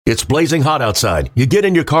It's blazing hot outside. You get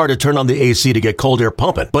in your car to turn on the AC to get cold air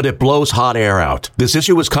pumping, but it blows hot air out. This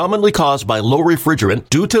issue is commonly caused by low refrigerant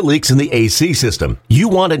due to leaks in the AC system. You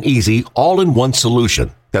want an easy, all-in-one solution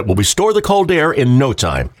that will restore the cold air in no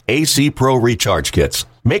time. AC Pro Recharge Kits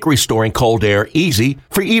make restoring cold air easy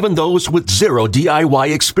for even those with zero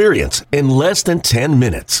DIY experience in less than 10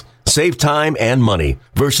 minutes. Save time and money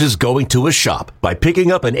versus going to a shop by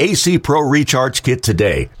picking up an AC Pro Recharge Kit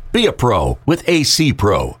today. Be a pro with AC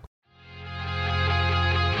Pro.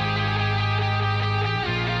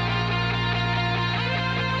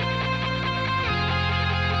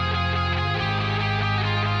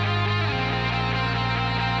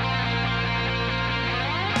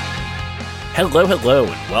 Hello,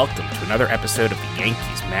 and welcome to another episode of the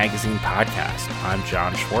Yankees Magazine podcast. I'm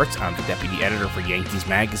John Schwartz. I'm the deputy editor for Yankees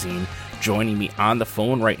Magazine. Joining me on the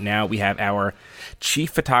phone right now, we have our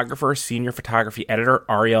chief photographer, senior photography editor,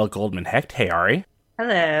 Ariel Goldman-Hecht. Hey, Ari.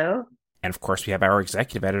 Hello. And of course, we have our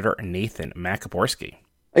executive editor, Nathan Macaborski.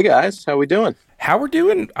 Hey, guys. How we doing? How we're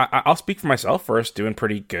doing? I'll speak for myself first. Doing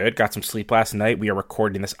pretty good. Got some sleep last night. We are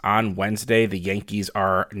recording this on Wednesday. The Yankees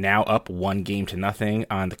are now up 1-0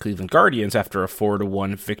 on the Cleveland Guardians after a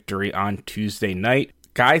 4-1 victory on Tuesday night.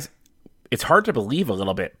 Guys, it's hard to believe a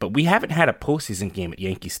little bit, but we haven't had a postseason game at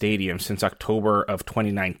Yankee Stadium since October of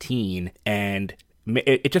 2019, and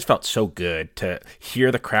it just felt so good to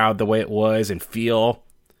hear the crowd the way it was and feel,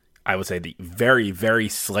 I would say, the very, very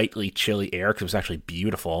slightly chilly air, because it was actually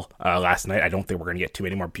beautiful last night. I don't think we're going to get too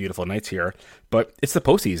many more beautiful nights here, but it's the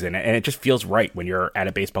postseason, and it just feels right when you're at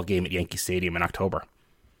a baseball game at Yankee Stadium in October.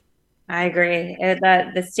 I agree.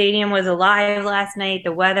 The stadium was alive last night.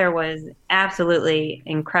 The weather was absolutely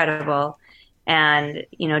incredible. And,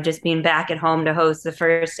 just being back at home to host the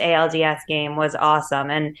first ALDS game was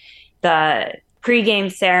awesome. And the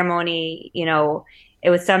pregame ceremony, it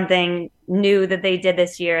was something new that they did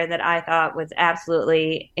this year that I thought was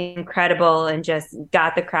absolutely incredible and just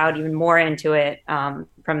got the crowd even more into it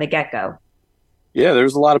from the get-go. Yeah, there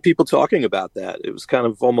was a lot of people talking about that. It was kind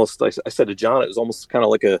of almost, I said to John, it was almost kind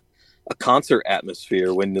of like a concert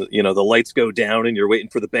atmosphere when, the lights go down and you're waiting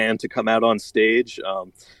for the band to come out on stage.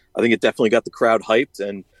 I think it definitely got the crowd hyped,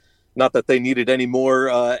 and not that they needed any more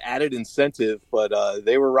added incentive, but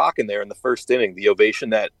they were rocking there in the first inning. The ovation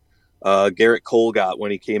that Gerrit Cole got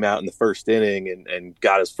when he came out in the first inning and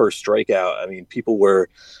got his first strikeout. I mean, people were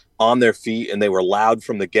on their feet and they were loud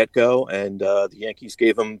from the get-go, and the Yankees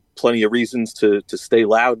gave them plenty of reasons to stay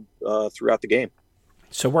loud throughout the game.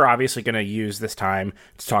 So we're obviously going to use this time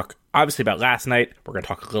to talk, obviously, about last night. We're going to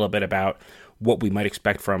talk a little bit about what we might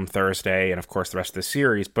expect from Thursday and, of course, the rest of the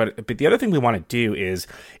series. But the other thing we want to do is,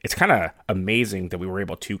 it's kind of amazing that we were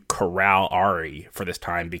able to corral Ari for this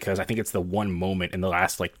time, because I think it's the one moment in the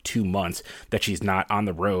last, 2 months that she's not on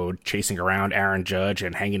the road chasing around Aaron Judge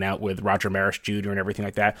and hanging out with Roger Maris Jr. and everything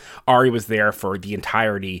like that. Ari was there for the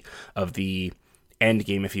entirety of the end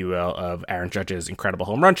game, if you will, of Aaron Judge's incredible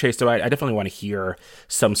home run chase. So I definitely want to hear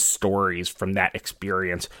some stories from that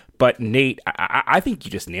experience. But Nate, I think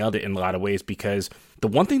you just nailed it in a lot of ways, because the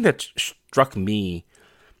one thing that struck me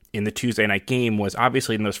in the Tuesday night game was,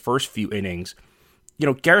 obviously, in those first few innings,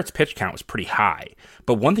 Gerrit's pitch count was pretty high.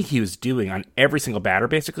 But one thing he was doing on every single batter,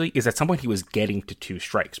 basically, is at some point he was getting to 2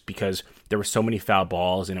 strikes, because there were so many foul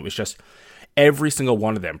balls, and it was just every single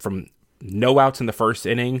one of them, from no outs in the first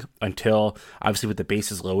inning until, obviously, with the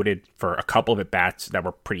bases loaded for a couple of at-bats that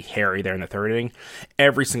were pretty hairy there in the third inning.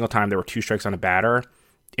 Every single time there were 2 strikes on a batter,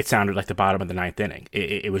 it sounded like the bottom of the 9th inning.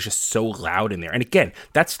 It was just so loud in there. And again,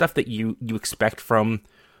 that's stuff that you expect from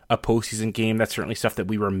a postseason game. That's certainly stuff that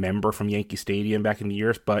we remember from Yankee Stadium back in the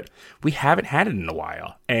years, but we haven't had it in a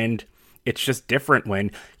while. And it's just different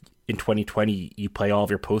when, in 2020, you play all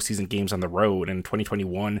of your postseason games on the road, and in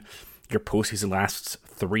 2021, your postseason lasts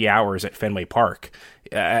 3 hours at Fenway Park.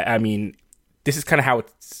 I mean, this is kind of how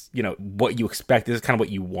it's, what you expect. This is kind of what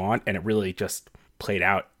you want, and it really just played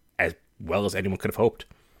out as well as anyone could have hoped.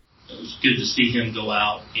 It was good to see him go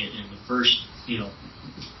out in the first,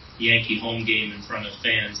 Yankee home game in front of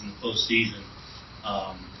fans in the postseason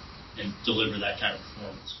and deliver that kind of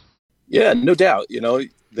performance. Yeah, no doubt.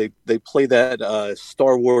 They play that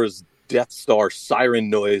Star Wars Death Star siren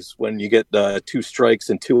noise when you get 2 strikes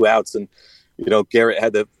and 2 outs. And, Gerrit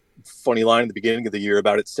had the funny line at the beginning of the year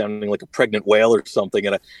about it sounding like a pregnant whale or something.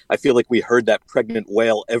 And I feel like we heard that pregnant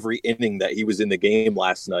whale every inning that he was in the game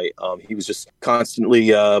last night. He was just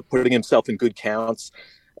constantly putting himself in good counts.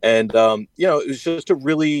 And, it was just a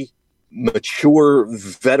really mature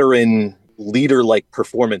veteran leader-like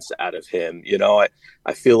performance out of him.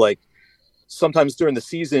 I feel like sometimes during the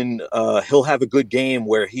season, he'll have a good game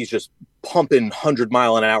where he's just pumping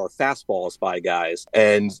 100-mile-an-hour fastballs by guys.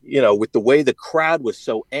 And, with the way the crowd was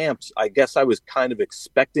so amped, I guess I was kind of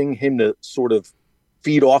expecting him to sort of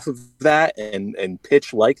feed off of that and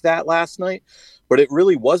pitch like that last night. But it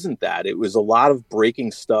really wasn't that. It was a lot of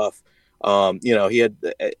breaking stuff. He had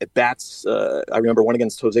at bats. I remember one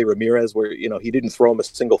against Jose Ramirez where, he didn't throw him a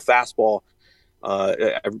single fastball.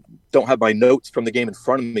 I don't have my notes from the game in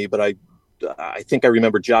front of me, but I think I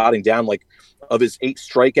remember jotting down, like, of his 8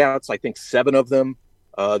 strikeouts, I think 7 of them,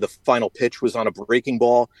 the final pitch was on a breaking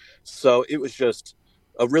ball. So it was just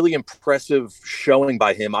a really impressive showing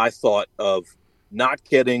by him, I thought, of not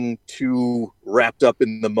getting too wrapped up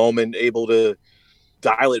in the moment, able to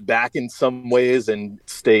dial it back in some ways and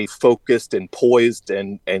stay focused and poised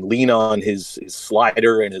and lean on his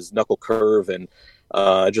slider and his knuckle curve, and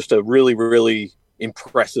just a really, really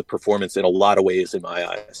impressive performance in a lot of ways in my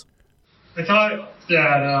eyes. I thought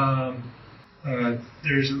that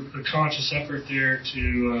there's a conscious effort there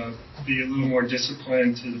to be a little more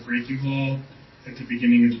disciplined to the breaking ball at the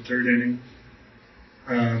beginning of the third inning.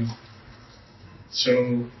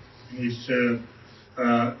 So we need to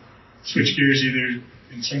switch gears either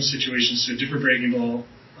in some situations to a different breaking ball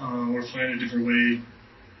or find a different way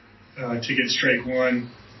to get strike one.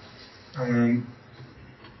 And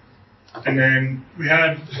then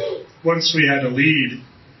once we had a lead,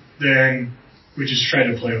 then we just tried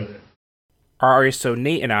to play with it. All right, so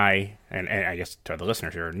Nate and I, and I guess to the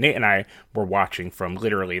listeners here, Nate and I were watching from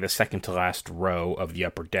literally the second to last row of the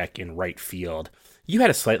upper deck in right field. You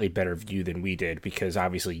had a slightly better view than we did because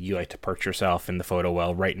obviously you like to perch yourself in the photo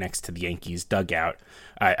well right next to the Yankees dugout.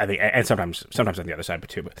 I think, and sometimes on the other side,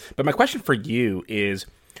 too. But my question for you is,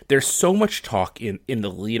 there's so much talk in the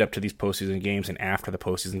lead up to these postseason games and after the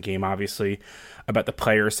postseason game, obviously, about the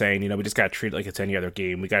players saying, we just got to treat it like it's any other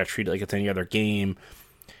game. We got to treat it like it's any other game.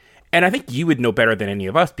 And I think you would know better than any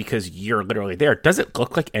of us because you're literally there. Does it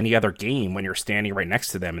look like any other game when you're standing right next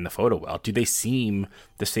to them in the photo well? Do they seem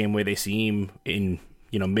the same way they seem in,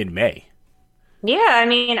 mid-May? Yeah,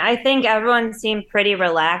 I think everyone seemed pretty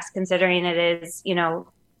relaxed considering it is, the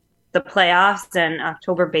playoffs and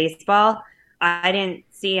October baseball. I didn't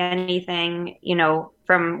see anything,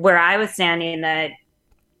 from where I was standing that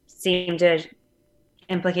seemed to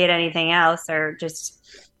implicate anything else, or just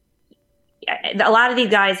a lot of these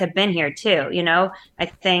guys have been here too. I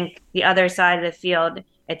think the other side of the field,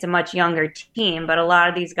 it's a much younger team, but a lot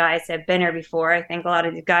of these guys have been here before. I think a lot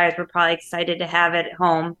of these guys were probably excited to have it at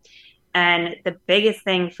home. And the biggest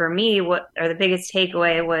thing for me, the biggest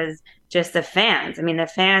takeaway was just the fans.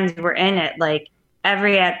 The fans were in it, like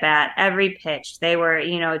every at bat, every pitch. They were,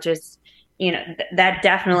 that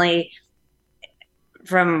definitely,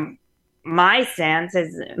 from my sense,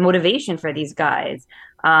 is motivation for these guys.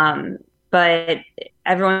 But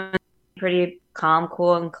everyone's pretty calm,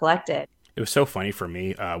 cool, and collected. It was so funny for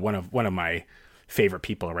me. One of my favorite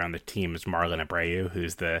people around the team is Marlon Abreu,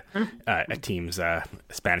 who's the team's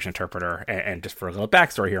Spanish interpreter. And just for a little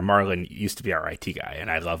backstory here, Marlon used to be our IT guy, and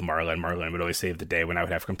I love Marlon. Marlon would always save the day when I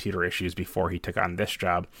would have computer issues before he took on this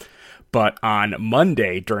job. But on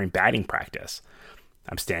Monday during batting practice,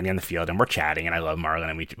 I'm standing on the field and we're chatting, and I love Marlon,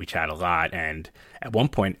 and we chat a lot. And at one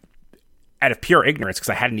point, out of pure ignorance, because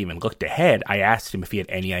I hadn't even looked ahead, I asked him if he had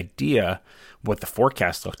any idea what the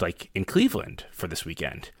forecast looked like in Cleveland for this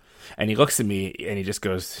weekend. And he looks at me and he just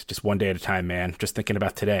goes, "Just one day at a time, man. Just thinking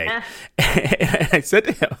about today." And I said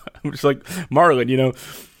to him, I'm just like, "Marlon,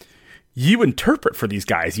 you interpret for these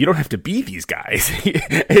guys. You don't have to be these guys.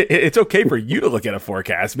 It's okay for you to look at a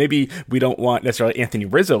forecast. Maybe we don't want necessarily Anthony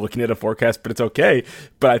Rizzo looking at a forecast, but it's okay."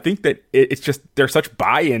 But I think that it's just, there's such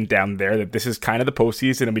buy-in down there that this is kind of the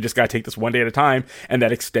postseason, and we just got to take this one day at a time. And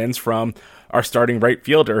that extends from our starting right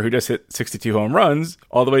fielder who just hit 62 home runs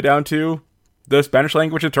all the way down to the Spanish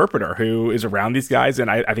language interpreter who is around these guys.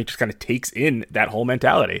 And I think just kind of takes in that whole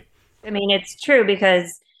mentality. It's true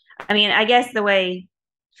because, I guess the way,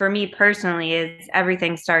 for me personally, is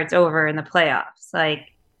everything starts over in the playoffs.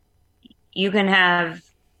 Like, you can have,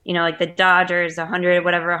 like the Dodgers,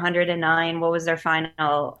 109. What was their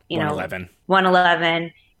final? 111.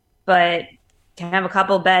 111. But can have a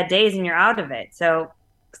couple bad days and you're out of it. So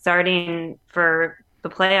starting for the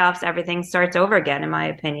playoffs, everything starts over again, in my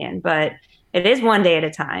opinion. But it is one day at a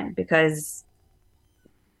time because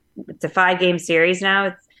it's a 5-game series now.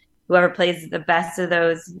 It's whoever plays the best of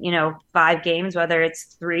those, 5 games, whether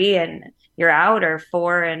it's 3 and you're out, or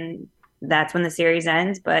 4 and that's when the series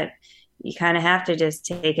ends. But you kind of have to just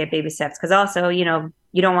take it baby steps, because also, you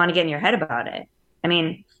don't want to get in your head about it.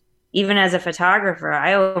 even as a photographer,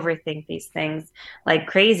 I overthink these things like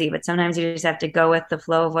crazy, but sometimes you just have to go with the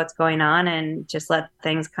flow of what's going on and just let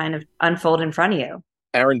things kind of unfold in front of you.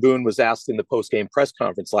 Aaron Boone was asked in the post-game press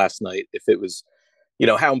conference last night if it was,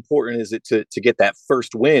 how important is it to get that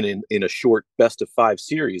first win in a short best-of-5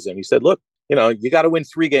 series? And he said, look, you got to win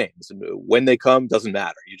 3 games. And when they come, doesn't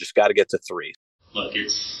matter. You just got to get to 3. Look,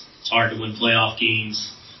 it's hard to win playoff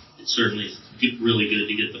games. It's certainly really good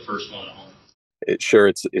to get the first one at home.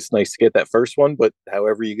 It's nice to get that first one, but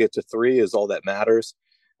however you get to 3 is all that matters.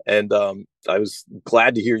 And I was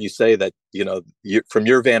glad to hear you say that, from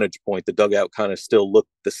your vantage point, the dugout kind of still looked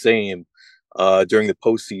the same during the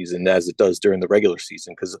postseason as it does during the regular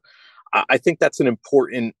season, because I think that's an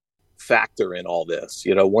important factor in all this.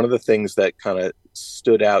 One of the things that kind of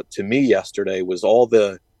stood out to me yesterday was all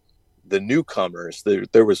the newcomers.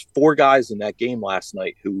 There was 4 guys in that game last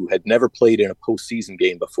night who had never played in a postseason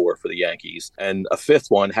game before for the Yankees, and a 5th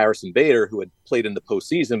one, Harrison Bader, who had played in the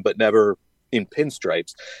postseason but never in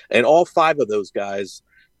pinstripes. And all 5 of those guys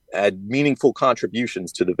had meaningful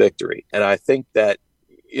contributions to the victory. And I think that,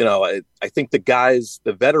 I think the guys,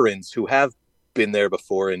 the veterans who have been there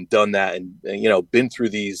before and done that and been through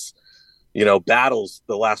these, battles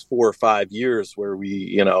the last 4 or 5 years where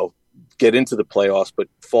we, get into the playoffs but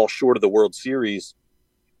fall short of the World Series,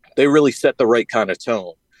 they really set the right kind of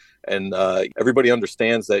tone. And everybody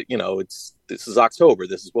understands that, this is October,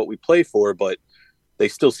 this is what we play for, but they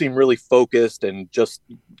still seem really focused and just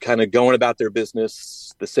kind of going about their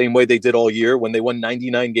business the same way they did all year when they won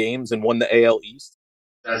 99 games and won the AL East.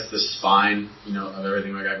 That's the spine, of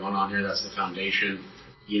everything I got going on here. That's the foundation.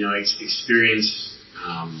 Experience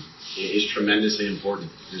is tremendously important.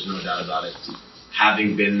 There's no doubt about it.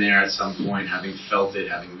 Having been there at some point, having felt it,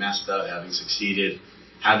 having messed up, having succeeded,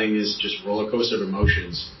 having this just roller coaster of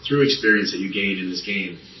emotions through experience that you gained in this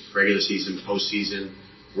game, regular season, postseason,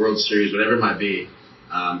 World Series, whatever it might be.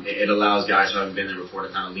 It allows guys who haven't been there before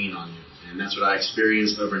to kind of lean on you. And that's what I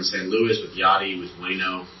experienced over in St. Louis with Yachty, with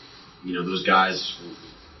Waino. Those guys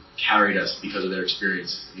carried us because of their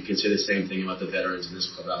experience. You can say the same thing about the veterans in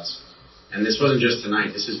this clubhouse. And this wasn't just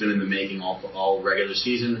tonight. This has been in the making all regular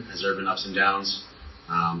season, as there have been ups and downs.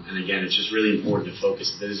 And again, it's just really important to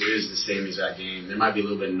focus. It is the same exact game. There might be a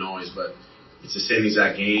little bit of noise, but it's the same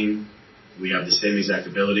exact game. We have the same exact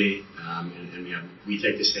ability, and we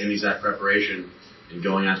take the same exact preparation in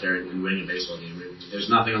going out there and winning a baseball game. There's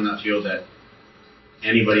nothing on that field that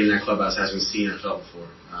anybody in that clubhouse hasn't seen or felt before.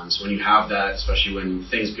 So when you have that, especially when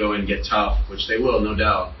things go and get tough, which they will, no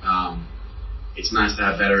doubt, it's nice to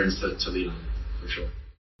have veterans to lean on, for sure.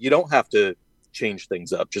 You don't have to change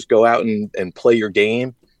things up. Just go out and play your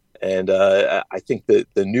game. And I think that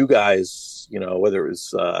the new guys, whether it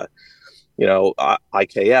was,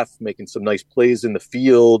 IKF making some nice plays in the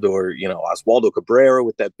field, or, Oswaldo Cabrera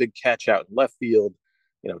with that big catch out in left field,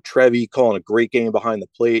 Trevi calling a great game behind the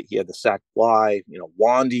plate. He had the sac fly,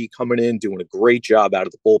 Wandy coming in, doing a great job out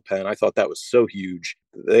of the bullpen. I thought that was so huge.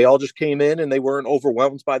 They all just came in and they weren't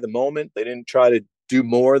overwhelmed by the moment. They didn't try to do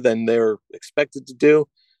more than they're expected to do.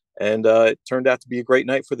 And it turned out to be a great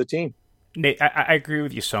night for the team. Nate, I agree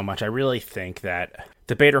with you so much. I really think that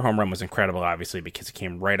the Bader home run was incredible, obviously, because it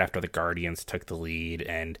came right after the Guardians took the lead.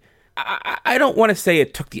 And I don't want to say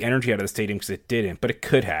it took the energy out of the stadium, because it didn't, but it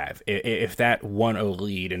could have. If that 1-0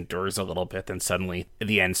 lead endures a little bit, then suddenly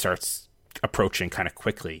the end starts approaching kind of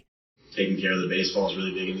quickly. Taking care of the baseball is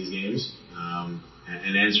really big in these games.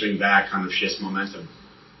 And answering back kind of shifts momentum.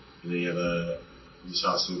 You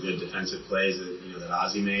saw some good defensive plays that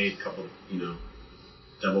Ozzie made, a couple,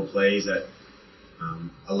 double plays that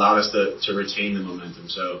allowed us to retain the momentum.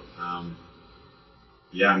 So,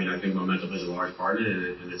 I think momentum plays a large part in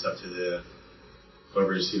it, and it's up to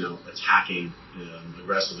whoever's, attacking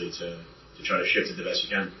aggressively to try to shift it the best you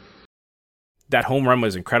can. That home run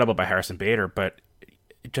was incredible by Harrison Bader, but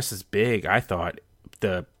just as big, I thought,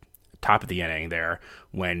 the top of the inning there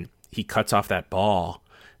when he cuts off that ball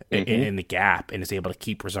in the gap and is able to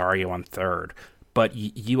keep Rosario on third. But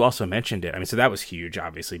you also mentioned it. So that was huge,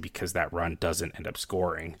 obviously, because that run doesn't end up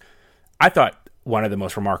scoring. I thought one of the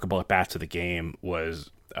most remarkable at-bats of the game was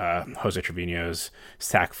Jose Trevino's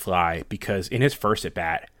sac fly, because in his first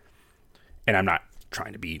at-bat, and I'm not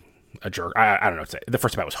trying to be a jerk, I don't know what to say, the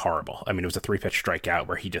first at-bat was horrible. It was a 3-pitch strikeout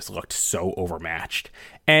where he just looked so overmatched.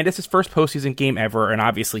 And it's his first postseason game ever, and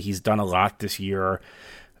obviously he's done a lot this year.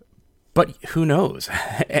 But who knows?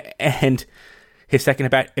 And his second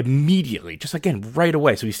at-bat immediately, just again, right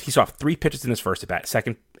away. So he saw 3 pitches in his first at-bat,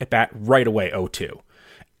 second at-bat right away, 0-2.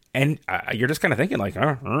 And you're just kind of thinking like,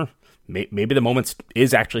 maybe the moment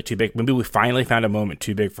is actually too big. Maybe we finally found a moment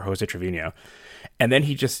too big for Jose Trevino. And then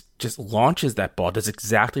he just launches that ball, does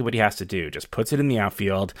exactly what he has to do, just puts it in the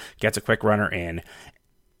outfield, gets a quick runner in.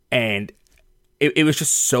 And it was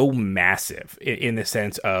just so massive in the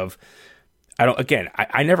sense of,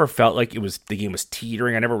 I never felt like the game was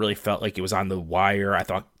teetering. I never really felt like it was on the wire. I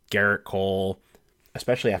thought Gerrit Cole,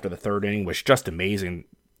 especially after the third inning, was just amazing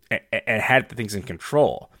and had the things in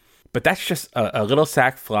control. But that's just a little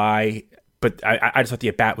sac fly. But I just thought the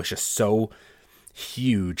at-bat was just so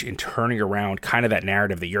huge in turning around kind of that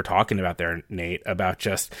narrative that you're talking about there, Nate, about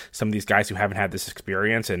just some of these guys who haven't had this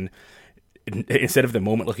experience, and instead of the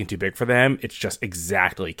moment looking too big for them, it's just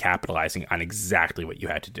exactly capitalizing on exactly what you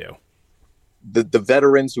had to do. The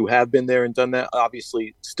veterans who have been there and done that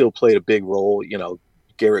obviously still played a big role.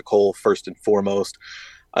 Gerrit Cole first and foremost.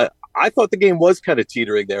 I thought the game was kind of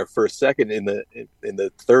teetering there for a second in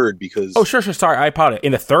the third because... Oh, sure. Sorry, I apologize.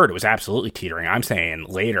 In the third, it was absolutely teetering. I'm saying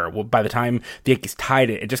later. Well, by the time the Yankees tied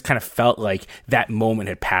it, it just kind of felt like that moment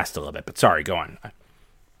had passed a little bit. But sorry, go on.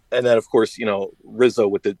 And then, of course, Rizzo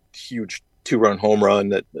with the huge 2-run home run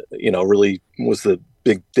that, really was the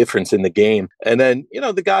big difference in the game. And then,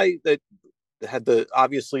 the guy that had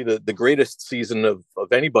obviously the greatest season of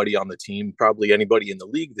anybody on the team, probably anybody in the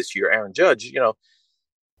league this year, Aaron Judge,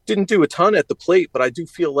 didn't do a ton at the plate, but I do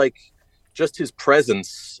feel like just his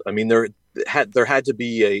presence. I mean, there had to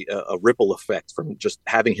be a ripple effect from just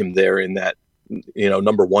having him there in that,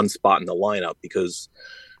 number one spot in the lineup, because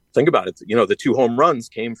think about it, the 2 home runs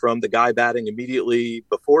came from the guy batting immediately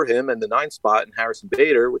before him and the 9 spot, and Harrison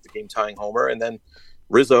Bader with the game tying homer, and then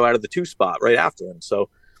Rizzo out of the 2 spot right after him. So,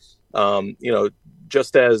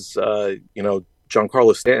 just as,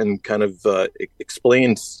 Giancarlo Stanton kind of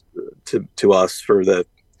explained to us for the,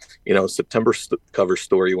 September cover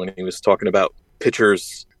story when he was talking about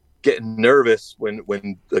pitchers getting nervous when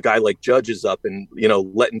a guy like Judge is up and,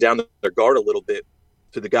 letting down their guard a little bit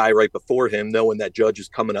to the guy right before him, knowing that Judge is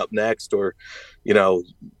coming up next, or,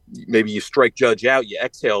 maybe you strike Judge out, you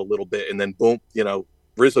exhale a little bit, and then boom,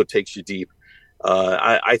 Rizzo takes you deep.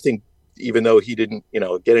 I think even though he didn't,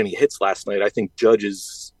 get any hits last night, I think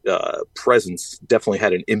Judge's presence definitely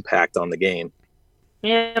had an impact on the game.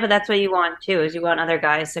 Yeah, but that's what you want too, is you want other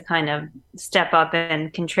guys to kind of step up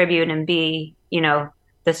and contribute and be,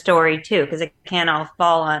 the story too, because it can't all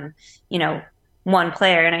fall on, one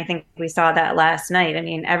player. And I think we saw that last night. I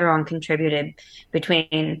mean, everyone contributed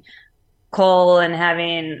between Cole and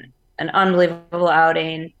having an unbelievable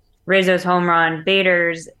outing, Rizzo's home run,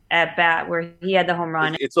 Bader's at bat where he had the home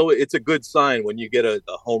run. It's a good sign when you get a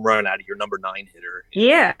home run out of your number 9 hitter.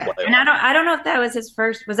 Yeah, and I don't know if that was his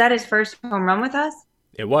first. Was that his first home run with us?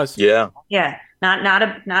 It was. Yeah. Yeah. Not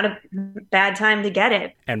a bad time to get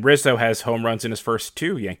it. And Rizzo has home runs in his first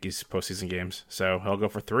 2 Yankees postseason games, so he'll go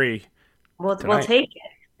for 3. We'll take it.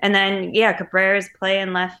 And then Cabrera's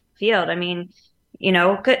playing left field. I mean,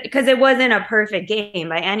 because it wasn't a perfect game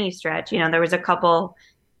by any stretch. There was a couple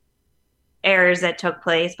errors that took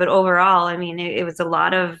place, but overall, I mean, it was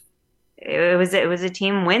a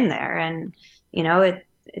team win there, and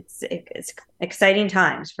it's exciting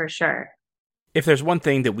times for sure. If there's one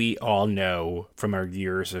thing that we all know from our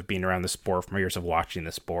years of being around the sport, from our years of watching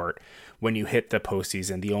the sport, when you hit the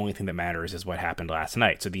postseason, the only thing that matters is what happened last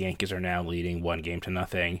night. So the Yankees are now leading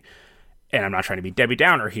 1-0. And I'm not trying to be Debbie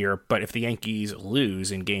Downer here, but if the Yankees lose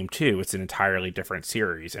in Game 2, it's an entirely different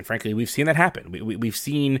series. And frankly, we've seen that happen. We've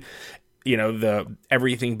seen, the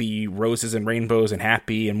everything be roses and rainbows and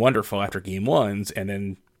happy and wonderful after Game 1s, and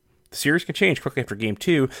then the series can change quickly after Game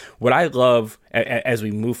 2. What I love as we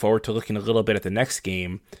move forward to looking a little bit at the next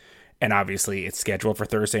game, and obviously it's scheduled for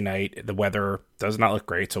Thursday night. The weather does not look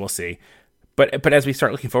great, so we'll see. But as we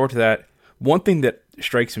start looking forward to that, one thing that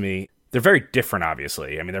strikes me, they're very different,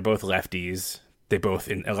 obviously. I mean, they're both lefties. They both,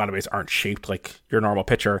 in a lot of ways, aren't shaped like your normal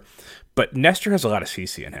pitcher. But Nestor has a lot of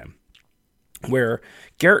CC in him, where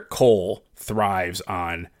Gerrit Cole thrives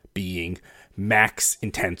on being max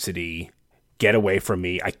intensity, get away from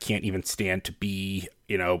me. I can't even stand to be,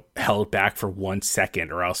 held back for 1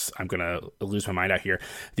 second or else I'm going to lose my mind out here.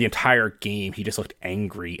 The entire game, he just looked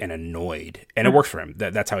angry and annoyed, and it works for him.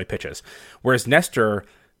 That's how he pitches. Whereas Nestor,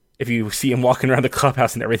 if you see him walking around the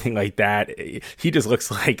clubhouse and everything like that, he just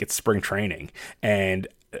looks like it's spring training. And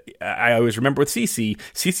I always remember with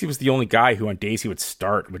CC was the only guy who on days he would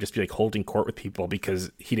start would just be like holding court with people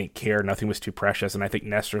because he didn't care. Nothing was too precious. And I think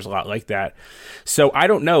Nestor's a lot like that. So I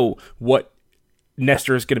don't know what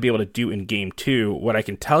Nestor is going to be able to do in Game 2. What I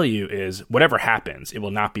can tell you is whatever happens, it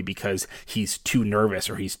will not be because he's too nervous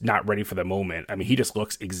or he's not ready for the moment. I mean, he just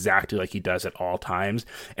looks exactly like he does at all times.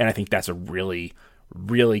 And I think that's a really,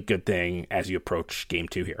 really good thing as you approach Game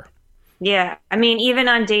 2 here. Yeah, I mean, even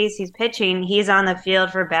on days he's pitching, he's on the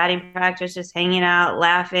field for batting practice, just hanging out,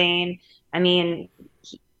 laughing. I mean,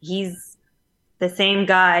 he's the same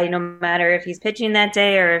guy no matter if he's pitching that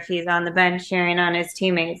day or if he's on the bench cheering on his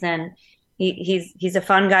teammates. And he's a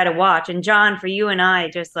fun guy to watch. And John, for you and I,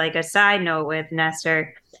 just like a side note with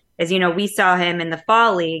Nestor, is we saw him in the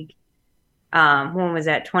fall league. When was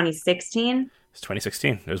that? 2016. It's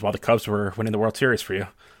 2016. It was while the Cubs were winning the World Series for you.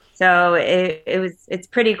 So it's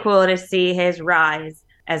pretty cool to see his rise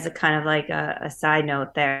as a kind of like a side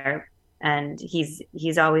note there. And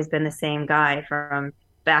he's always been the same guy from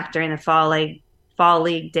back during the fall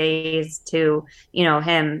league days to,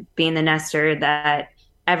 him being the Nestor that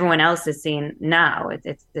everyone else is seeing now.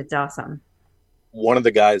 It's awesome. One of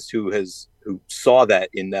the guys who saw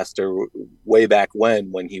that in Nestor way back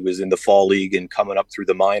when he was in the fall league and coming up through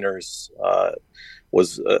the minors,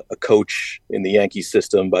 was a coach in the Yankee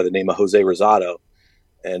system by the name of Jose Rosado.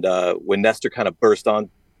 And when Nestor kind of burst on,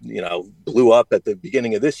 blew up at the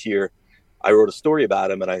beginning of this year, I wrote a story about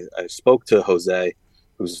him, and I spoke to Jose,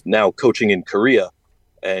 who's now coaching in Korea.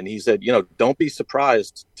 And he said, don't be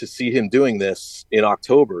surprised to see him doing this in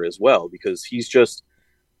October as well, because he's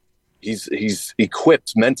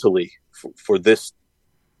equipped mentally for this,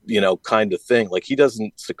 kind of thing. Like, he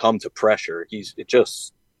doesn't succumb to pressure.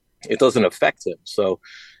 It doesn't affect him. So,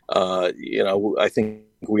 I think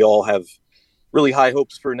we all have really high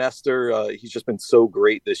hopes for Nestor. He's just been so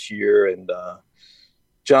great this year. And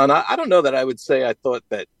John, I don't know that I would say I thought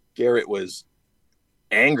that Garrett was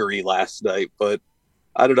angry last night, but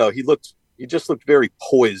I don't know. He just looked very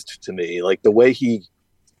poised to me. Like the way he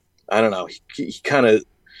kind of,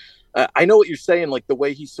 I know what you're saying. Like the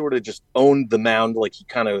way he sort of just owned the mound, like he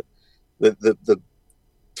kind of, the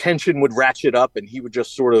tension would ratchet up and he would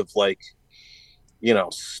just sort of like,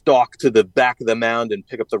 stalk to the back of the mound and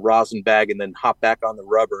pick up the rosin bag and then hop back on the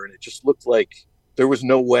rubber. And it just looked like there was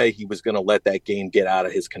no way he was going to let that game get out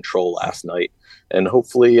of his control last night. And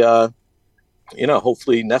hopefully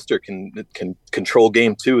Nestor can control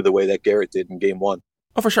game 2 the way that Garrett did in game 1.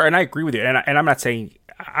 Oh, for sure. And I agree with you. And I'm not saying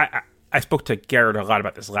I spoke to Garrett a lot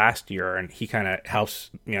about this last year, and he kind of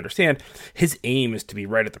helps me understand his aim is to be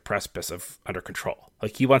right at the precipice of under control.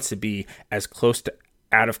 Like he wants to be as close to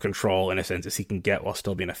out of control in a sense as he can get while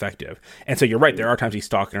still being effective. And so you're right. There are times he's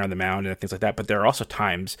stalking around the mound and things like that, but there are also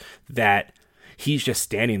times that he's just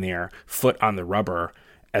standing there, foot on the rubber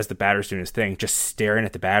as the batter's doing his thing, just staring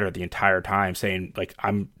at the batter the entire time saying like,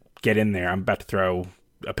 get in there. I'm about to throw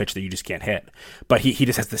a pitch that you just can't hit. But he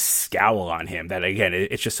just has this scowl on him that, again,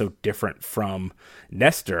 it's just so different from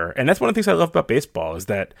Nestor. And that's one of the things I love about baseball is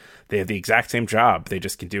that they have the exact same job. They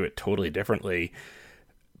just can do it totally differently.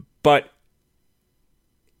 But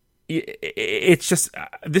it's just,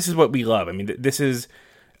 this is what we love. I mean, this is,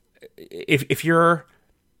 if you're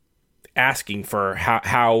asking for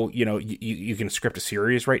how you can script a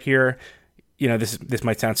series right here, this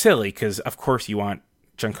might sound silly because, of course, you want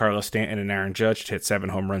Giancarlo Stanton and Aaron Judge to hit 7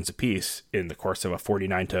 home runs apiece in the course of a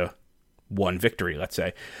 49-1 victory, let's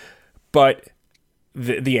say. But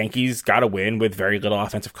the Yankees got a win with very little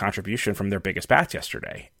offensive contribution from their biggest bats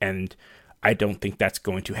yesterday. And I don't think that's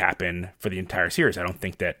going to happen for the entire series. I don't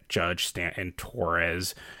think that Judge, Stanton,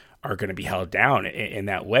 Torres are going to be held down in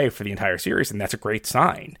that way for the entire series. And that's a great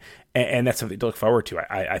sign. And that's something to look forward to,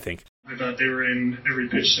 I think. I thought they were in every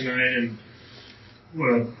pitch tonight, and what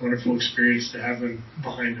a wonderful experience to have them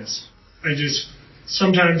behind us.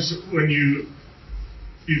 Sometimes when you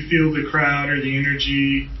feel the crowd or the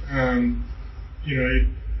energy, it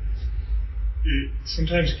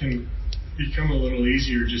sometimes can become a little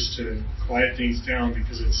easier just to quiet things down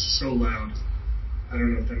because it's so loud. I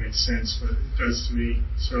don't know if that makes sense, but it does to me.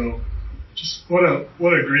 So just what a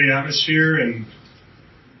great atmosphere, and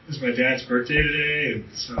it was my dad's birthday today, and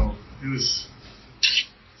so it was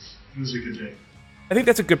a good day. I think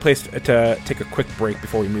that's a good place to take a quick break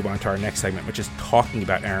before we move on to our next segment, which is talking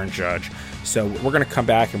about Aaron Judge. So we're going to come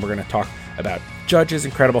back and we're going to talk about Judge's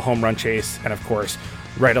incredible home run chase, and of course,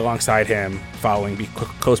 right alongside him,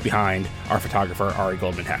 close behind, our photographer, Ari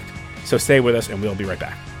Goldman Hecht. So stay with us and we'll be right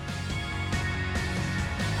back.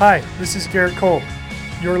 Hi, this is Garrett Cole.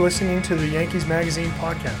 You're listening to the Yankees Magazine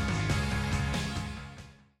podcast.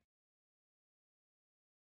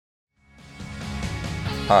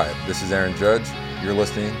 Hi, this is Aaron Judge. You're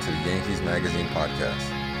listening to the Yankees Magazine podcast.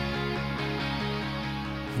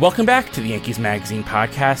 Welcome back to the Yankees Magazine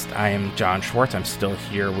podcast. I am John Schwartz. I'm still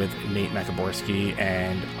here with Nate Macaborsky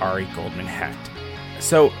and Ari Goldman Hecht.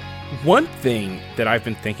 So one thing that I've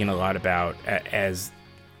been thinking a lot about as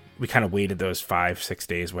we kind of waited those 5-6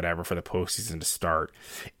 days, whatever, for the postseason to start,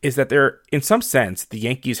 is that in some sense, the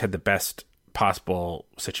Yankees had the best possible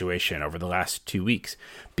situation over the last 2 weeks,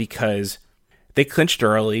 because they clinched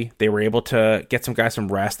early. They were able to get some guys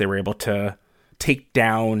some rest. They were able to take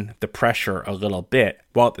down the pressure a little bit,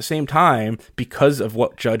 while at the same time, because of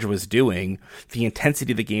what Judge was doing, the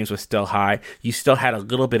intensity of the games was still high. You still had a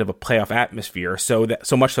little bit of a playoff atmosphere, so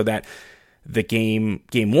much so that the game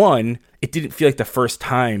one, it didn't feel like the first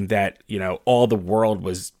time that, you know, all the world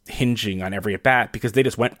was hinging on every at bat, because they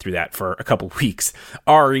just went through that for a couple weeks.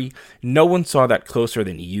 Ari, no one saw that closer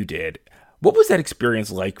than you did. What was that experience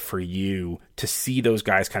like for you to see those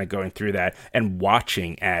guys kind of going through that and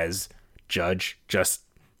watching as Judge just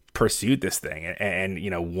pursued this thing and, you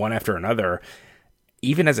know, one after another,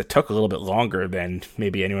 even as it took a little bit longer than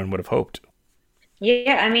maybe anyone would have hoped?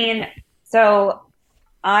 Yeah, I mean, so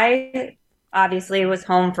I obviously was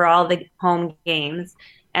home for all the home games.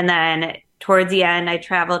 And then towards the end, I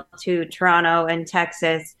traveled to Toronto and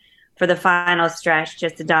Texas for the final stretch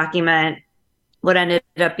just to document what ended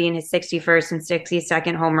up being his 61st and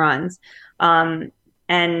 62nd home runs.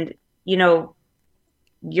 And, you know,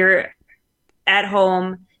 you're at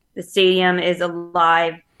home, the stadium is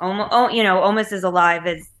alive, almost as alive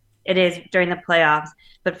as it is during the playoffs.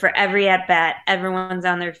 But for every at bat, everyone's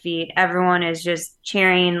on their feet. Everyone is just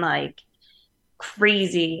cheering like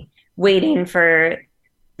crazy, waiting for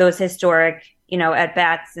those historic, you know, at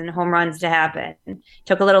bats and home runs to happen.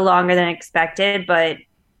 Took a little longer than expected, but,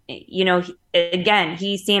 you know, again,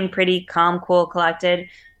 he seemed pretty calm, cool, collected.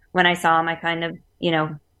 When I saw him, I kind of, you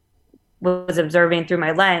know, was observing through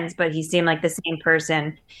my lens, but he seemed like the same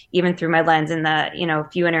person, even through my lens in the, you know,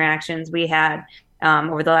 few interactions we had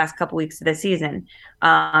over the last couple weeks of the season.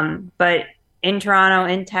 But in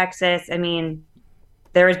Toronto, in Texas, I mean,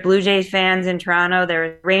 there was Blue Jays fans in Toronto, there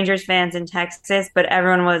were Rangers fans in Texas, but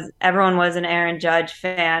everyone was an Aaron Judge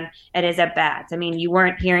fan at his at bats. I mean, you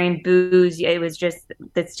weren't hearing boos. It was just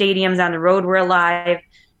the stadiums on the road were alive.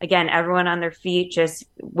 Again, everyone on their feet, just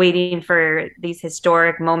waiting for these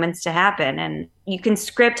historic moments to happen. And you can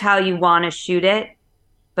script how you want to shoot it,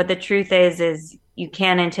 but the truth is you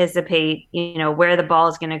can't anticipate, you know, where the ball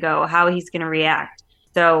is going to go, how he's going to react.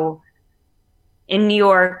 So in New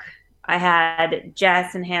York, I had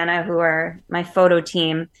Jess and Hannah, who are my photo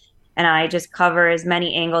team, and I just cover as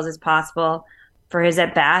many angles as possible for his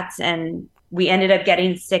at-bats. And we ended up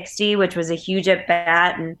getting 60, which was a huge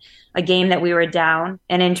at-bat and a game that we were down.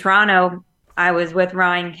 And in Toronto, I was with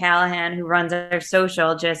Ryan Callahan, who runs our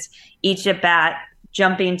social, just each at-bat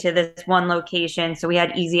jumping to this one location. So we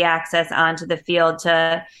had easy access onto the field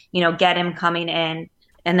to, you know, get him coming in.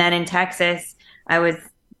 And then in Texas, I was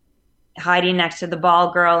hiding next to the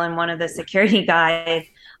ball girl and one of the security guys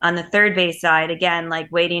on the third base side, again,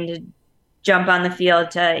 like waiting to jump on the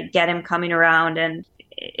field to get him coming around. And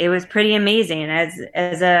it was pretty amazing.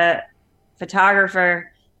 As a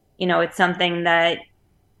photographer, you know, it's something that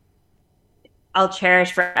I'll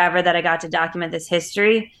cherish forever, that I got to document this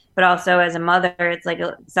history. But also as a mother, it's like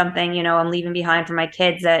something, you know, I'm leaving behind for my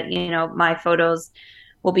kids, that, you know, my photos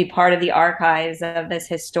will be part of the archives of this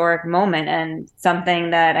historic moment, and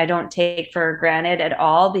something that I don't take for granted at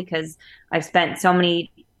all, because I've spent so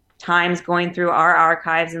many times going through our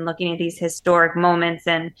archives and looking at these historic moments.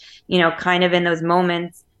 And, you know, kind of in those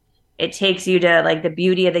moments, it takes you to like the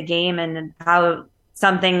beauty of the game and how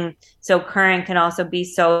something so current can also be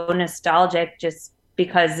so nostalgic, just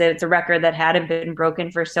because it's a record that hadn't been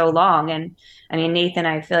broken for so long. And I mean, Nathan,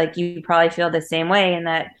 I feel like you probably feel the same way, in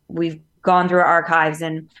that we've gone through our archives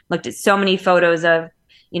and looked at so many photos of,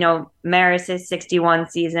 you know, Maris's 61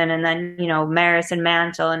 season, and then, you know, Maris and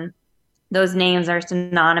Mantle, and those names are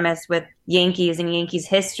synonymous with Yankees and Yankees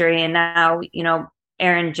history. And now, you know,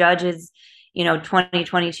 Aaron Judge's, you know,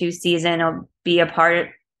 2022 season will be a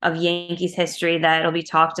part of Yankees history that will be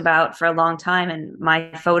talked about for a long time. And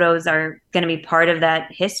my photos are going to be part of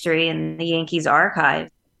that history in the Yankees archive.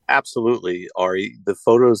 Absolutely, Ari. The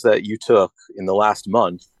photos that you took in the last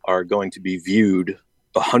month are going to be viewed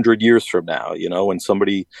 100 years from now, you know, when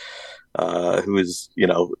somebody who is, you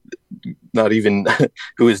know, not even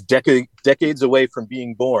who is decades away from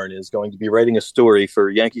being born is going to be writing a story for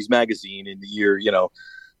Yankees Magazine in the year, you know,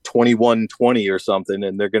 2120 or something.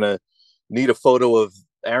 And they're going to need a photo of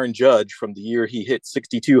Aaron Judge from the year he hit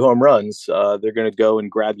 62 home runs. They're going to go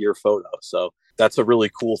and grab your photo. So that's a really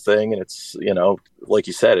cool thing. And it's, you know, like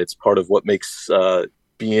you said, it's part of what makes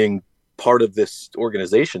being part of this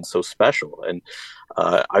organization so special. And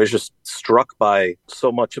I was just struck by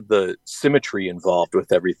so much of the symmetry involved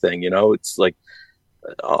with everything. You know, it's like,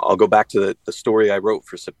 I'll go back to the story I wrote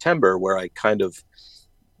for September, where I kind of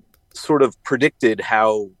sort of predicted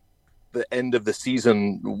how the end of the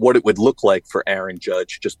season, what it would look like for Aaron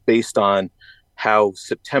Judge, just based on how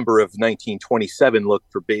September of 1927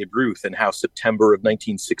 looked for Babe Ruth and how September of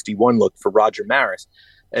 1961 looked for Roger Maris.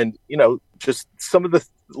 And, just some of the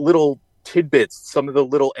little tidbits, some of the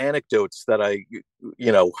little anecdotes that I,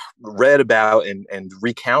 read about and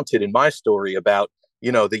recounted in my story about,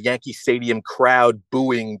 the Yankee Stadium crowd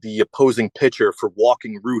booing the opposing pitcher for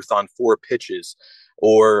walking Ruth on 4 pitches,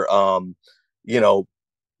 or,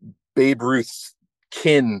 Babe Ruth's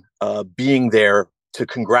kin being there to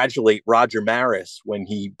congratulate Roger Maris when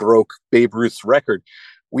he broke Babe Ruth's record.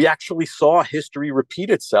 We actually saw history repeat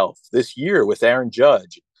itself this year with Aaron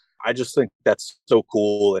Judge. I just think that's so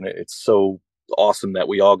cool, and it's so awesome that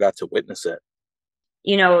we all got to witness it.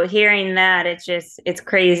 Hearing that, it's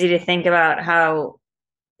crazy to think about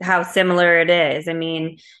how similar it is. I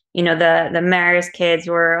mean, the Maris kids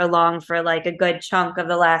were along for like a good chunk of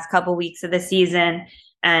the last couple weeks of the season,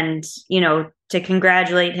 and to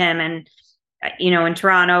congratulate him. And in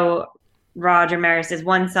Toronto, Roger Maris's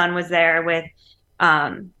one son was there with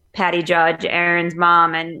Patty Judge, Aaron's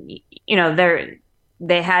mom, and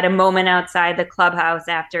they had a moment outside the clubhouse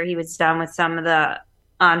after he was done with some of the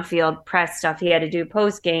on-field press stuff he had to do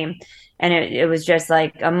post-game, and it was just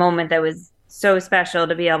like a moment that was so special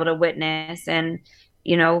to be able to witness. And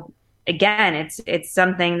again, it's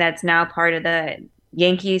something that's now part of the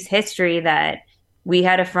Yankees history that we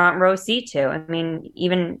had a front row seat to. I mean,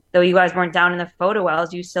 even though you guys weren't down in the photo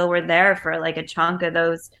wells, you still were there for like a chunk of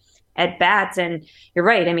those at bats. And you're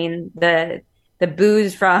right. I mean, the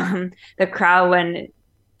boos from the crowd when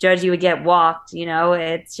Judgy would get walked,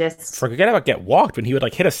 it's just... Forget about get walked, when he would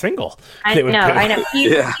like hit a single. I know. He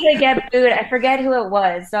would get booed. I forget who it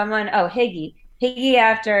was. Someone, Higgy. Higgy,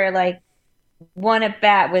 after like one at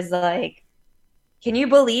bat, was like, can you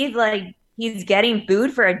believe like he's getting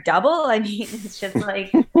booed for a double? I mean, it's just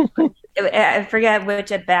like, I forget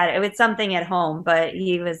which at bat. It was something at home, but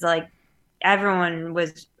he was like, everyone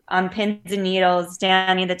was on pins and needles,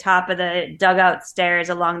 standing at the top of the dugout stairs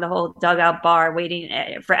along the whole dugout bar,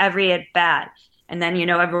 waiting for every at bat. And then,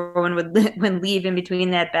 everyone would leave in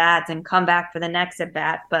between the at bats and come back for the next at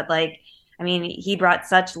bat. But like, I mean, he brought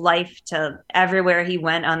such life to everywhere he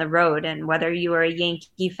went on the road. And whether you were a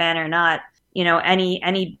Yankee fan or not,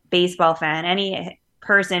 any baseball fan, any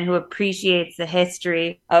person who appreciates the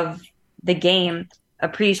history of the game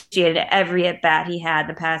appreciated every at bat he had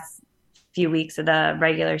the past few weeks of the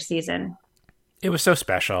regular season. It was so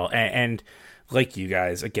special. And like you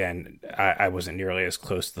guys, again, I wasn't nearly as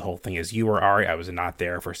close to the whole thing as you were, Ari. I was not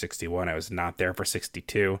there for 61. I was not there for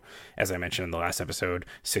 62. As I mentioned in the last episode,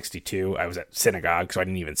 62, I was at synagogue, so I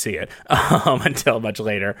didn't even see it until much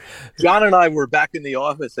later. John and I were back in the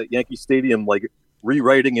office at Yankee Stadium, like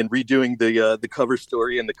rewriting and redoing the cover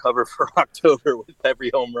story and the cover for October with every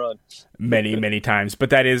home run. Many, many times.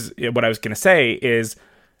 But that is what I was going to say is,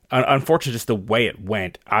 unfortunately, just the way it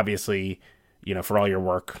went. Obviously, for all your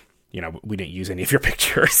work, we didn't use any of your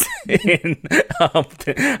pictures in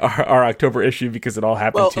our October issue because it all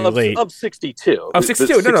happened too late. Of 62. Of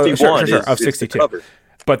 62. No, sure. Of 62.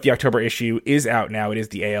 But the October issue is out now. It is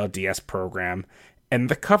the ALDS program. And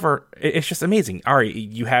the cover, it's just amazing. Ari,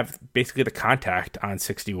 you have basically the contact on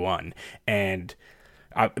 61. And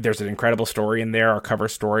there's an incredible story in there, our cover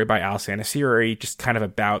story by Al Sanasiri, just kind of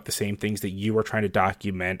about the same things that you were trying to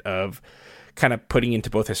document, of kind of putting into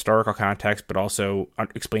both historical context, but also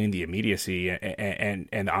explaining the immediacy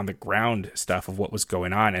and on the ground stuff of what was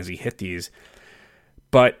going on as he hit these.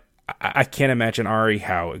 But I can't imagine, Ari,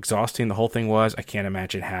 how exhausting the whole thing was. I can't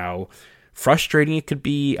imagine how frustrating it could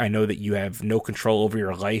be. I know that you have no control over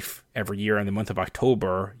your life every year in the month of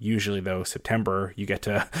October. Usually, though, September, you get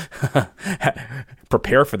to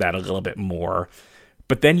prepare for that a little bit more.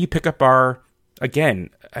 But then you pick up again,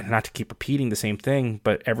 not to keep repeating the same thing,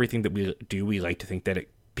 but everything that we do, we like to think that it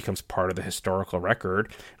becomes part of the historical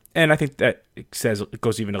record. And I think that it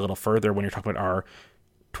goes even a little further when you're talking about our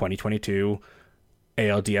 2022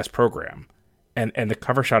 ALDS program. And the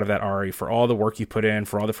cover shot of that, Ari, for all the work you put in,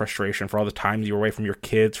 for all the frustration, for all the time you were away from your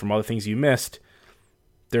kids, from all the things you missed,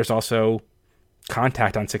 there's also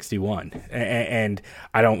contact on 61. And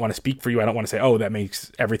I don't want to speak for you. I don't want to say, oh, that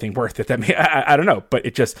makes everything worth it. I don't know. But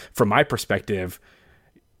it just, from my perspective,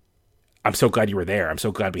 I'm so glad you were there. I'm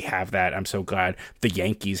so glad we have that. I'm so glad the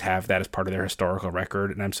Yankees have that as part of their historical record.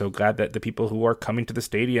 And I'm so glad that the people who are coming to the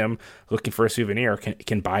stadium looking for a souvenir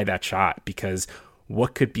can buy that shot, because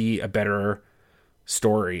what could be a better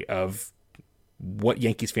story of what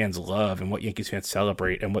Yankees fans love and what Yankees fans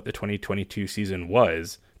celebrate and what the 2022 season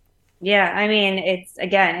was. Yeah, I mean,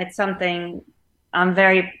 it's something I'm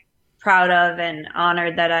very proud of and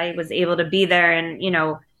honored that I was able to be there and,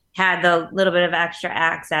 had the little bit of extra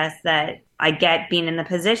access that I get being in the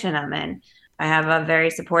position I'm in. I have a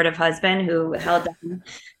very supportive husband who held down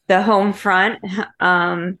the home front,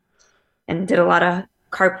 and did a lot of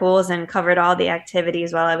carpools and covered all the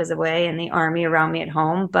activities while I was away, and the army around me at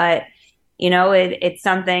home. But, it's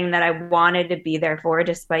something that I wanted to be there for,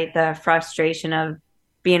 despite the frustration of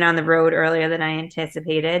being on the road earlier than I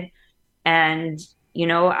anticipated. And,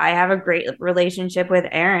 I have a great relationship with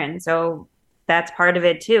Aaron. So that's part of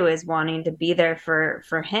it too, is wanting to be there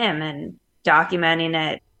for him and documenting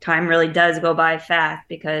it. Time really does go by fast,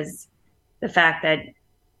 because the fact that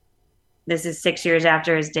this is 6 years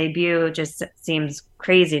after his debut just seems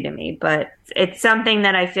crazy to me. But it's something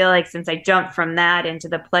that I feel like, since I jumped from that into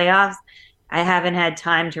the playoffs, I haven't had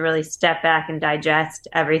time to really step back and digest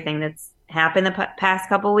everything that's happened the past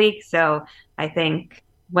couple weeks. So I think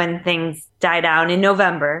when things die down in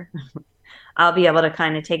November, I'll be able to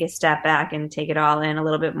kind of take a step back and take it all in a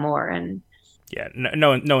little bit more. And yeah,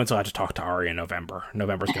 no one's allowed to talk to Ari in November.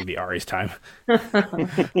 November's going to be Ari's time.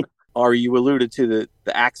 Ari, you alluded to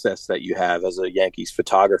the access that you have as a Yankees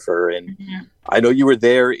photographer. And I know you were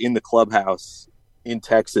there in the clubhouse in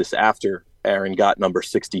Texas after Aaron got number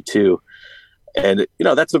 62. And,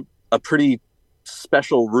 that's a pretty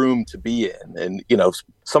special room to be in. And,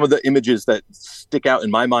 some of the images that stick out in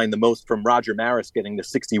my mind the most from Roger Maris getting to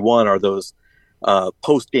 61 are those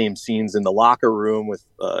post-game scenes in the locker room with,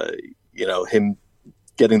 him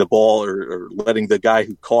getting the ball or letting the guy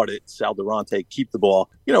who caught it, Sal Durante, keep the ball.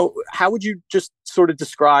 How would you just sort of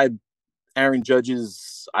describe Aaron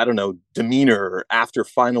Judge's, demeanor after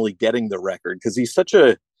finally getting the record? Because he's such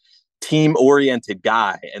a team-oriented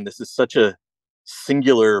guy, and this is such a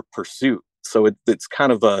singular pursuit. So it's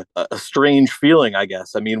kind of a strange feeling, I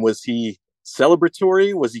guess. I mean, was he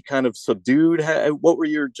celebratory? Was he kind of subdued? What were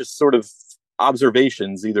your just sort of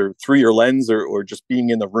observations, either through your lens or just being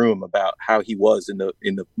in the room, about how he was in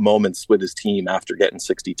the moments with his team after getting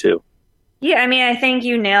 62? Yeah, I mean, I think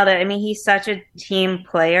you nailed it. I mean, he's such a team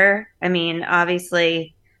player. I mean,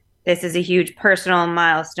 obviously, this is a huge personal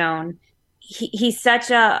milestone. He's such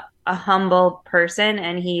a humble person,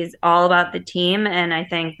 and he's all about the team. And I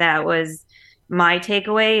think that was my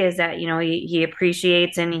takeaway, is that, he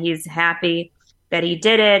appreciates and he's happy that he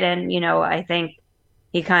did it. And, I think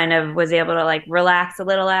he kind of was able to like relax a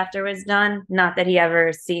little after it was done. Not that he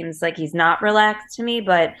ever seems like he's not relaxed to me,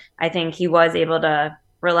 but I think he was able to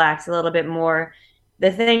relax a little bit more.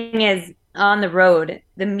 The thing is, on the road,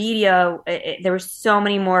 the media, there were so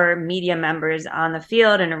many more media members on the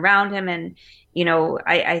field and around him. And,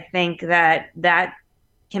 I think that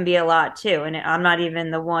can be a lot too. And I'm not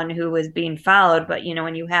even the one who was being followed, but,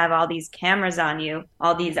 when you have all these cameras on you,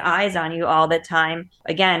 all these eyes on you all the time,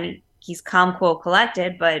 again, he's calm, cool,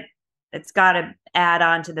 collected, but it's got to add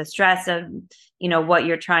on to the stress of, what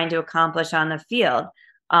you're trying to accomplish on the field.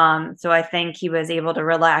 So I think he was able to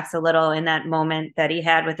relax a little in that moment that he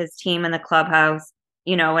had with his team in the clubhouse,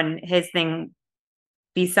 and his thing,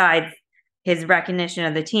 besides his recognition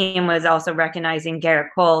of the team, was also recognizing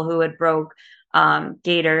Garrett Cole, who had broke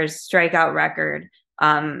Gators' strikeout record,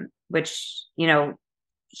 which,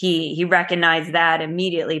 he recognized that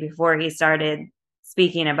immediately before he started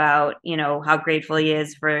speaking about, how grateful he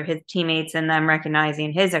is for his teammates and them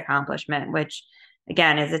recognizing his accomplishment, which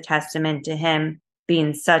again is a testament to him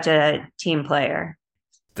being such a team player.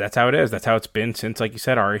 That's how it is. That's how it's been since, like you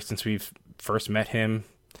said, Ari, since we've first met him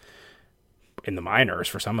in the minors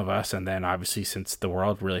for some of us. And then obviously since the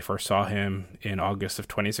world really first saw him in August of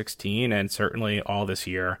 2016, and certainly all this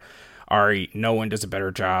year, Ari, no one does a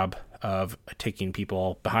better job of taking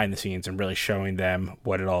people behind the scenes and really showing them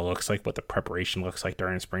what it all looks like, what the preparation looks like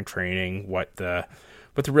during spring training, what the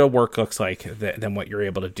real work looks like than what you're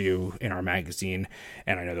able to do in our magazine.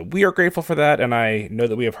 And I know that we are grateful for that, and I know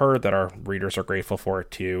that we have heard that our readers are grateful for it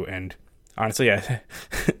too. And honestly,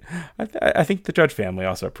 I think the Judge family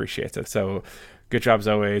also appreciates it. So good job as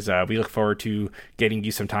always. We look forward to getting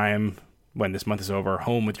you some time when this month is over,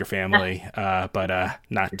 home with your family, but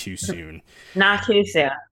not too soon. Not too soon.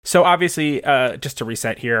 So obviously, just to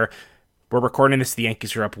reset here, we're recording this. The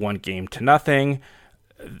Yankees are up 1-0.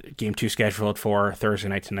 Game 2 scheduled for Thursday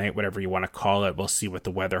night tonight, whatever you want to call it. We'll see what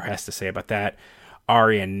the weather has to say about that.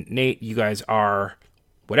 Ari and Nate, you guys are,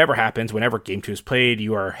 whatever happens, whenever Game 2 is played,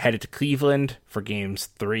 you are headed to Cleveland for Games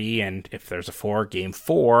 3, and if there's a 4, Game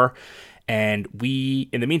 4. And we,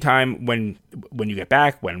 in the meantime, when you get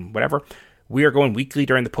back, whatever, we are going weekly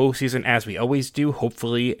during the postseason, as we always do.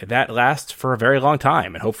 Hopefully that lasts for a very long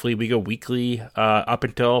time, and hopefully we go weekly up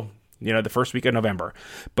until the first week of November.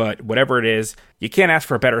 But whatever it is, you can't ask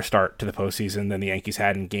for a better start to the postseason than the Yankees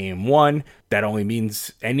had in Game 1. That only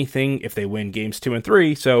means anything if they win Games 2 and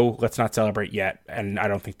 3, so let's not celebrate yet. And I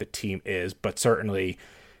don't think the team is, but certainly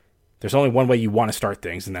there's only one way you want to start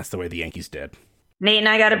things, and that's the way the Yankees did. Nate and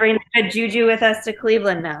I got to bring the good juju with us to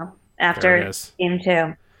Cleveland now after game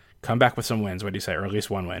 2. Come back with some wins. What do you say? Or at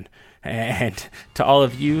least one win. And to all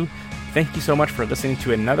of you, thank you so much for listening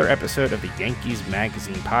to another episode of the Yankees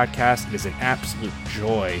Magazine podcast. It is an absolute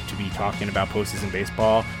joy to be talking about postseason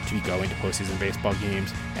baseball, to be going to postseason baseball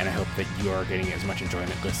games, and I hope that you are getting as much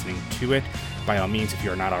enjoyment listening to it. By all means, if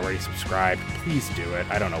you are not already subscribed, please do it.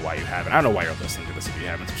 I don't know why you haven't. I don't know why you're listening to this if you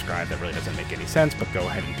haven't subscribed. That really doesn't make any sense, but go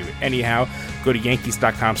ahead and do it anyhow. Go to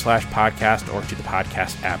yankees.com/podcast or to the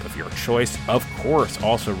podcast app of your choice. Of course,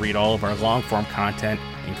 also read all of our long-form content,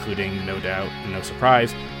 including, no doubt, no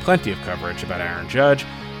surprise, plenty of coverage about Aaron Judge.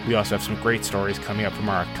 We also have some great stories coming up from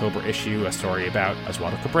our October issue, a story about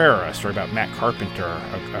Oswaldo Cabrera, a story about Matt Carpenter,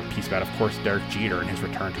 a piece about, of course, Derek Jeter and his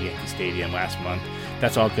return to Yankee Stadium last month.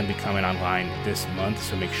 That's all going to be coming online this month,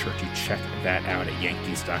 so make sure to check that out at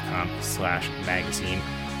yankees.com/magazine.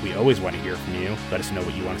 We always want to hear from you. Let us know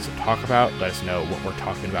what you want us to talk about. Let us know what we're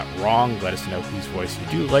talking about wrong. Let us know whose voice you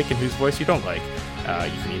do like and whose voice you don't like.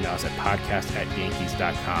 You can email us at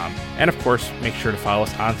podcast@yankees.com. And of course, make sure to follow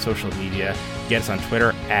us on social media. Get us on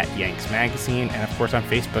Twitter at Yanks Magazine, and of course on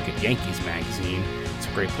Facebook at Yankees Magazine. It's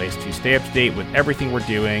a great place to stay up to date with everything we're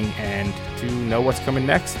doing and to know what's coming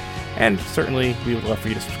next. And certainly, we would love for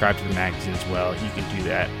you to subscribe to the magazine as well. You can do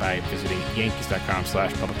that by visiting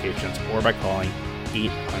yankees.com/publications or by calling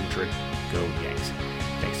 800-GO-YANKS.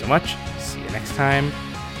 Thanks so much. See you next time.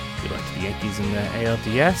 Good luck to the Yankees in the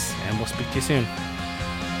ALDS, and we'll speak to you soon.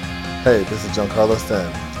 Hey, this is Giancarlo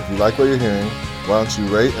Stanton. If you like what you're hearing, why don't you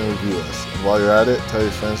rate and review us? And while you're at it, tell your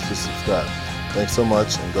friends to subscribe. Thanks so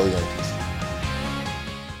much, and go Yankees.